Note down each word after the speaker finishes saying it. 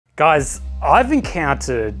Guys, I've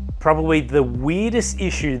encountered probably the weirdest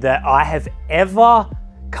issue that I have ever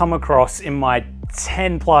come across in my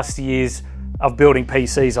 10 plus years of building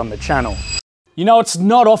PCs on the channel. You know, it's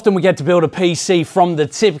not often we get to build a PC from the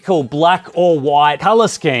typical black or white color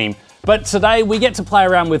scheme, but today we get to play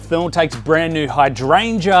around with Thermaltake's brand new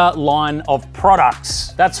hydrangea line of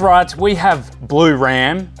products. That's right, we have blue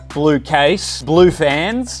RAM, blue case, blue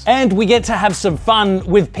fans, and we get to have some fun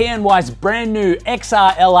with PNY's brand new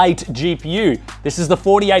XLR8 GPU. This is the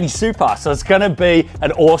 4080 Super, so it's gonna be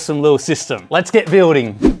an awesome little system. Let's get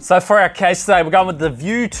building. So for our case today, we're going with the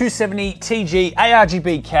View 270 TG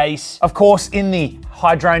ARGB case, of course in the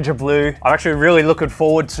hydrangea blue. I'm actually really looking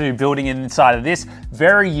forward to building it inside of this.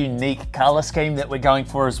 Very unique color scheme that we're going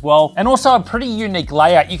for as well. And also a pretty unique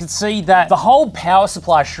layout. You can see that the whole power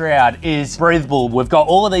supply shroud is breathable. We've got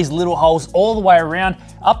all of these little holes all the way around.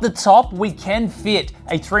 Up the top, we can fit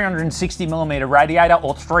a 360mm radiator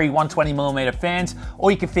or 3 120mm fans,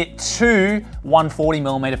 or you can fit 2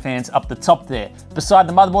 140mm fans up the top there. Beside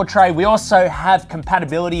the motherboard tray, we also have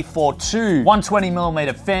compatibility for 2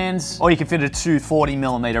 120mm fans, or you can fit a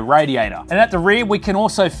 240mm radiator. And at the rear, we can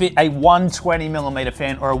also fit a 120mm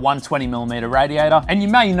fan or a 120mm radiator. And you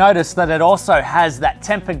may notice that it also has that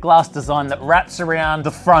tempered glass design that wraps around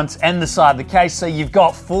the front and the side of the case, so you've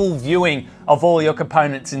got full viewing of all your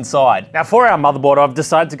components inside. Now for our motherboard, I've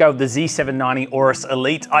decided to go with the Z790 Aorus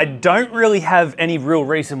Elite. I don't really have any real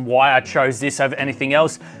reason why I chose this over anything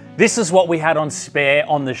else. This is what we had on spare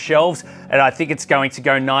on the shelves, and I think it's going to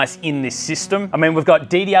go nice in this system. I mean, we've got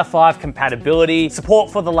DDR5 compatibility,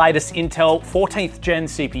 support for the latest Intel 14th gen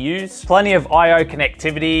CPUs, plenty of I/O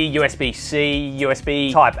connectivity, USB-C,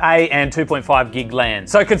 USB Type A, and 2.5 gig LAN.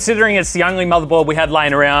 So considering it's the only motherboard we had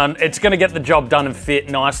laying around, it's gonna get the job done and fit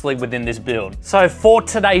nicely within this build. So for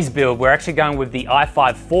today's build, we're actually going with the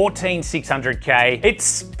i5-14600K.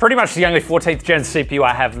 It's pretty much the only 14th gen CPU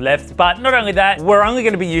I have left, but not only that, we're only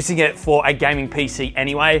gonna be using it for a gaming PC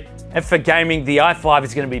anyway. And for gaming, the i5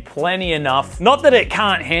 is going to be plenty enough. Not that it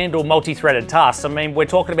can't handle multi-threaded tasks. I mean, we're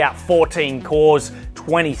talking about 14 cores,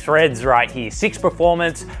 20 threads right here, 6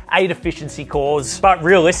 performance, 8 efficiency cores. But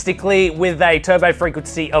realistically, with a turbo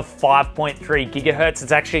frequency of 5.3 gigahertz,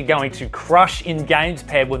 it's actually going to crush in games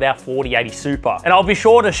paired with our 4080 Super. And I'll be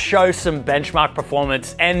sure to show some benchmark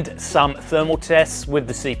performance and some thermal tests with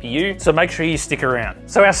the CPU, so make sure you stick around.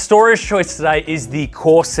 So our storage choice today is the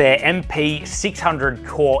Corsair MP600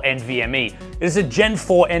 core NVMe. It is a Gen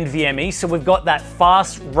 4 NVMe, so we've got that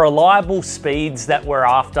fast, reliable speeds that we're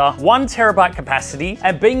after, 1 terabyte capacity,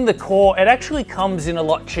 and being the core, it actually comes in a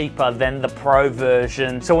lot cheaper than the Pro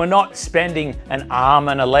version, so we're not spending an arm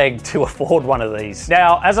and a leg to afford one of these.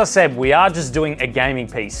 Now, as I said, we are just doing a gaming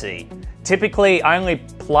PC. Typically, I only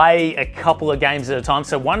play a couple of games at a time,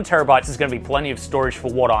 so 1 terabyte is going to be plenty of storage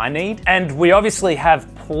for what I need. And we obviously have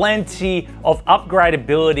plenty of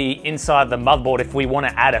upgradability inside the motherboard if we want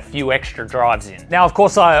to add a few extra drives in. Now, of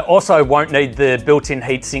course, I also won't need the built-in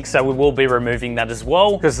heatsink, so we will be removing that as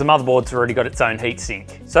well, because the motherboard's already got its own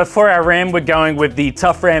heatsink. So for our RAM, we're going with the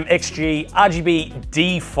ToughRAM XG RGB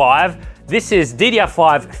D5. This is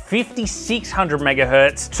DDR5 5600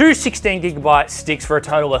 megahertz, 2 16 gigabyte sticks for a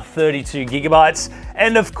total of 32 gigabytes.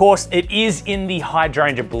 And of course, it is in the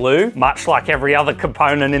hydrangea blue, much like every other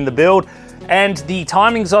component in the build. And the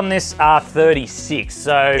timings on this are 36,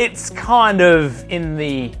 so it's kind of in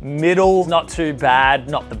the middle, not too bad,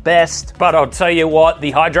 not the best. But I'll tell you what,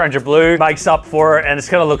 the hydrangea blue makes up for it, and it's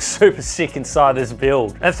gonna look super sick inside this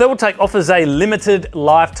build. And Thermaltake offers a limited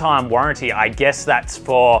lifetime warranty. I guess that's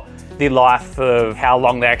for the life of how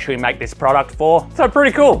long they actually make this product for. So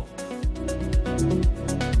pretty cool.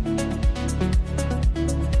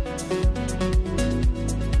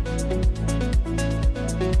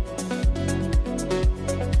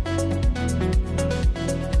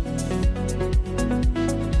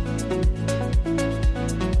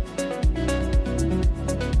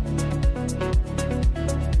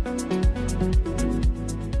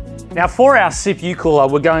 Now for our CPU cooler,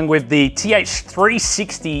 we're going with the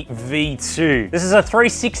TH360 V2. This is a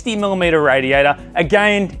 360mm radiator.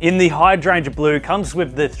 Again, in the hydrangea blue, comes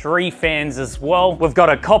with the 3 fans as well. We've got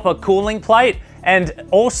a copper cooling plate and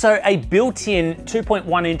also a built-in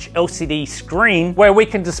 2.1-inch LCD screen where we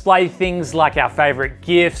can display things like our favorite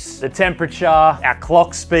GIFs, the temperature, our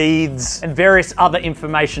clock speeds, and various other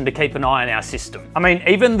information to keep an eye on our system. I mean,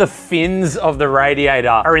 even the fins of the radiator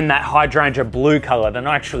are in that hydrangea blue color, they're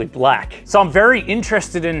not actually black. So I'm very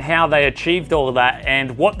interested in how they achieved all of that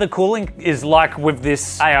and what the cooling is like with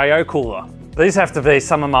this AIO cooler. These have to be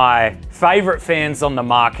some of my favorite fans on the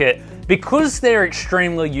market because they're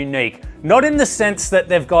extremely unique. Not in the sense that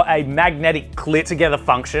they've got a magnetic clip together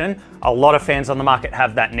function. A lot of fans on the market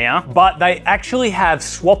have that now, but they actually have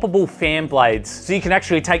swappable fan blades. So you can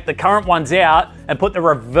actually take the current ones out and put the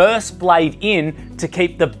reverse blade in to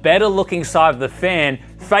keep the better looking side of the fan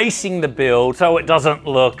facing the build so it doesn't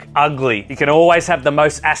look ugly. You can always have the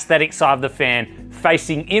most aesthetic side of the fan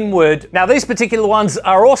facing inward. Now these particular ones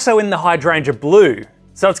are also in the hydrangea blue,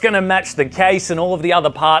 so it's gonna match the case and all of the other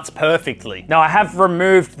parts perfectly. Now I have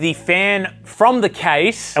removed the fan from the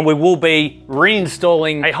case and we will be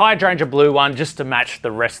reinstalling a hydrangea blue one just to match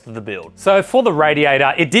the rest of the build. So for the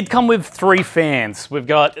radiator, it did come with 3 fans. We've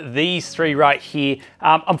got these 3 right here.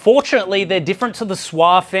 Unfortunately, they're different to the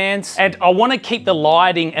SWA fans and I wanna keep the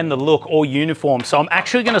lighting and the look all uniform. So I'm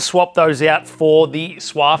actually gonna swap those out for the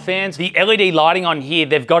SWA fans. The LED lighting on here,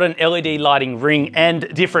 they've got an LED lighting ring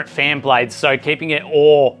and different fan blades. So keeping it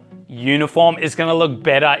all uniform is gonna look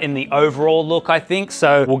better in the overall look, I think.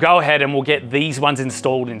 So we'll go ahead and we'll get these ones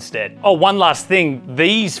installed instead. Oh, one last thing.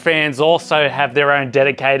 These fans also have their own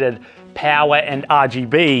dedicated power and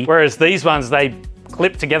RGB, whereas these ones, they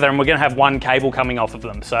clip together and we're gonna have one cable coming off of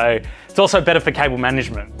them. So it's also better for cable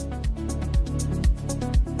management.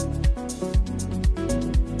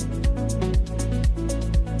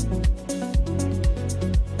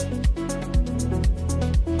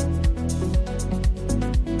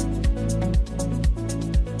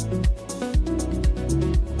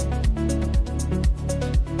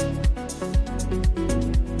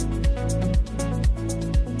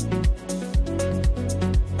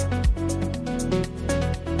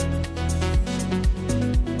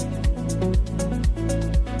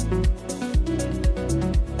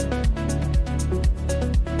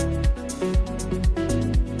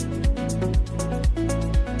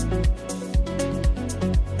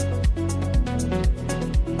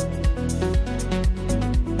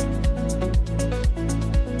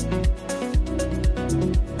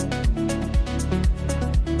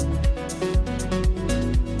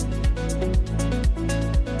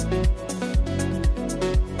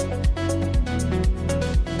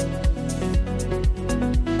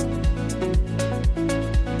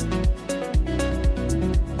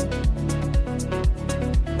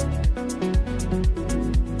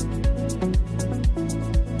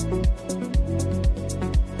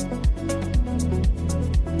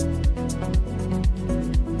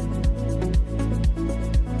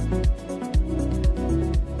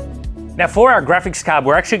 Now for our graphics card,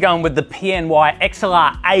 we're actually going with the PNY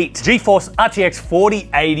XLR8 Geforce RTX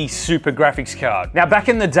 4080 Super graphics card. Now back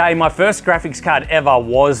in the day, my first graphics card ever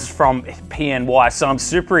was from PNY, so I'm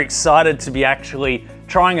super excited to be actually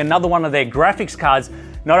trying another one of their graphics cards.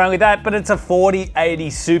 Not only that, but it's a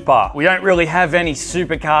 4080 Super. We don't really have any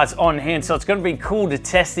Super cards on hand, so it's gonna be cool to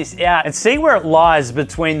test this out and see where it lies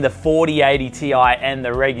between the 4080 Ti and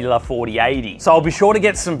the regular 4080. So I'll be sure to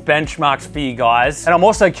get some benchmarks for you guys. And I'm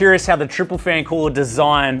also curious how the triple fan cooler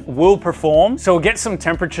design will perform, so we'll get some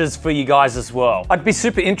temperatures for you guys as well. I'd be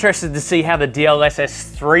super interested to see how the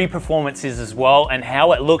DLSS 3 performance is as well and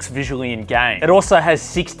how it looks visually in game. It also has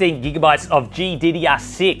 16 gigabytes of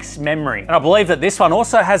GDDR6 memory. And I believe that this one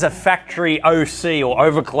also has a factory OC or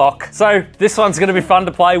overclock. So this one's gonna be fun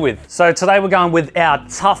to play with. So today we're going with our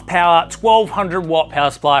Tough Power 1200 watt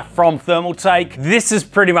power supply from Thermaltake. This is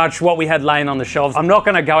pretty much what we had laying on the shelves. I'm not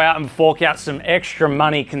gonna go out and fork out some extra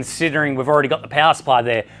money considering we've already got the power supply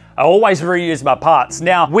there. I always reuse my parts.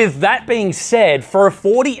 Now, with that being said, for a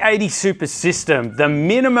 4080 Super system, the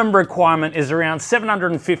minimum requirement is around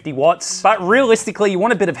 750 watts, but realistically, you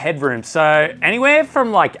want a bit of headroom. So anywhere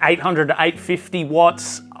from like 800 to 850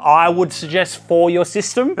 watts, I would suggest for your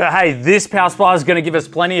system. But hey, this power supply is gonna give us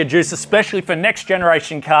plenty of juice, especially for next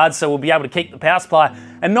generation cards, so we'll be able to keep the power supply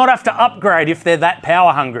and not have to upgrade if they're that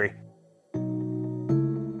power hungry.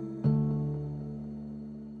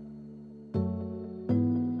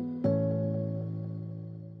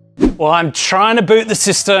 Well, I'm trying to boot the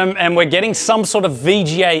system and we're getting some sort of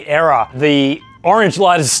VGA error. The orange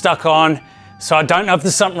light is stuck on, so I don't know if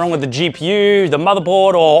there's something wrong with the GPU, the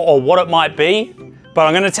motherboard, or what it might be, but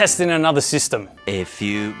I'm gonna test in another system. A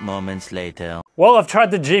few moments later. Well, I've tried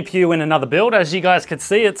the GPU in another build. As you guys can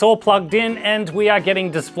see, it's all plugged in and we are getting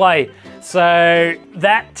display. So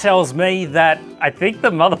that tells me that I think the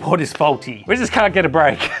motherboard is faulty. We just can't get a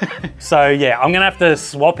break. So yeah, I'm gonna have to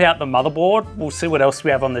swap out the motherboard. We'll see what else we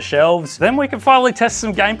have on the shelves. Then we can finally test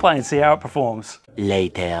some gameplay and see how it performs.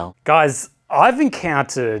 Later. Guys, I've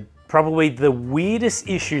encountered probably the weirdest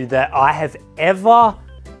issue that I have ever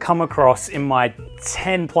come across in my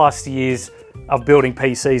 10 plus years of building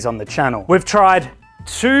PCs on the channel. We've tried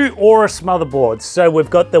 2 Aorus motherboards. So we've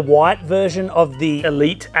got the white version of the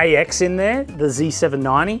Elite AX in there, the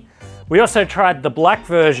Z790. We also tried the black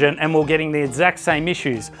version and we're getting the exact same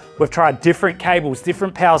issues. We've tried different cables,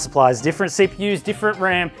 different power supplies, different CPUs, different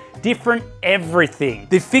RAM, different everything.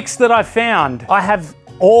 The fix that I found, I have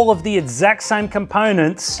all of the exact same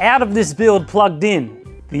components out of this build plugged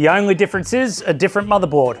in. The only difference is a different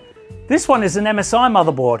motherboard. This one is an MSI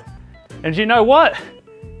motherboard. And you know what?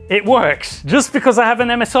 It works. Just because I have an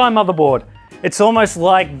MSI motherboard. It's almost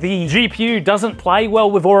like the GPU doesn't play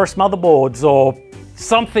well with Aorus motherboards or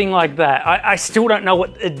something like that. I still don't know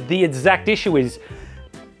what the exact issue is,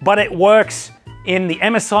 but it works in the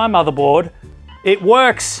MSI motherboard. It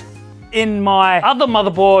works in my other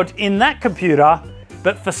motherboard in that computer,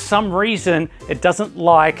 but for some reason, it doesn't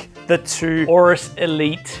like the two Aorus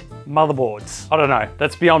Elite motherboards. I don't know,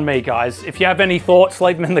 that's beyond me, guys. If you have any thoughts,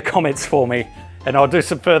 leave them in the comments for me, and I'll do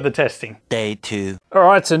some further testing. Day 2. All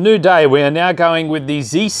right, it's a new day. We are now going with the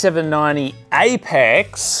Z790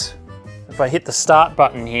 Apex. If I hit the start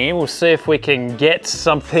button here, we'll see if we can get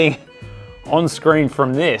something on screen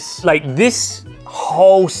from this. Like, this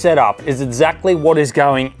whole setup is exactly what is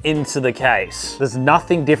going into the case. There's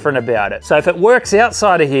nothing different about it. So if it works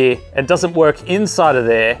outside of here and doesn't work inside of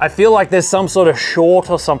there, I feel like there's some sort of short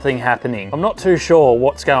or something happening. I'm not too sure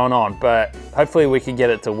what's going on, but hopefully we can get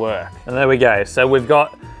it to work. And there we go. So we've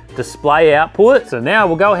got display output. So now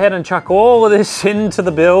we'll go ahead and chuck all of this into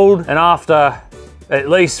the build, and after at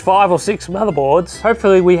least 5 or 6 motherboards,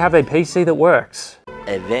 hopefully we have a PC that works.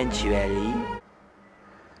 Eventually.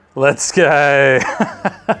 Let's go.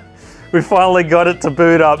 We finally got it to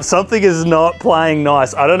boot up. Something is not playing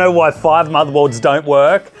nice. I don't know why 5 motherboards don't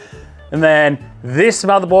work. And then this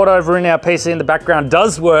motherboard over in our PC in the background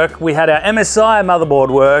does work. We had our MSI motherboard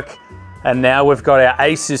work, and now we've got our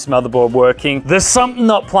Asus motherboard working. There's something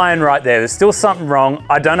not playing right there. There's still something wrong.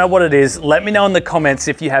 I don't know what it is. Let me know in the comments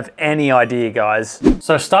if you have any idea, guys.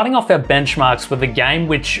 So starting off our benchmarks with a game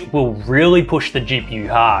which will really push the GPU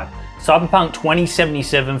hard. Cyberpunk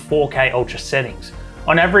 2077 4K Ultra settings.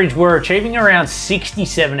 On average, we're achieving around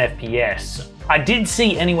 67 FPS. I did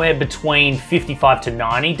see anywhere between 55 to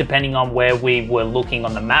 90, depending on where we were looking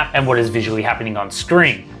on the map and what is visually happening on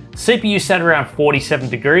screen. CPU sat around 47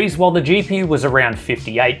 degrees, while the GPU was around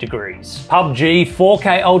 58 degrees. PUBG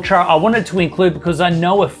 4K Ultra I wanted to include because I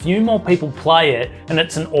know a few more people play it and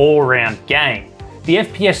it's an all-round game. The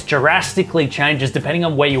FPS drastically changes depending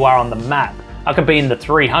on where you are on the map. I could be in the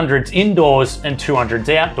 300s indoors and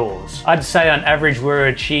 200s outdoors. I'd say on average we're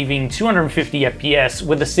achieving 250 FPS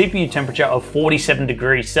with a CPU temperature of 47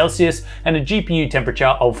 degrees Celsius and a GPU temperature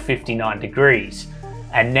of 59 degrees.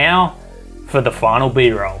 And now, for the final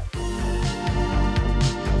B-roll.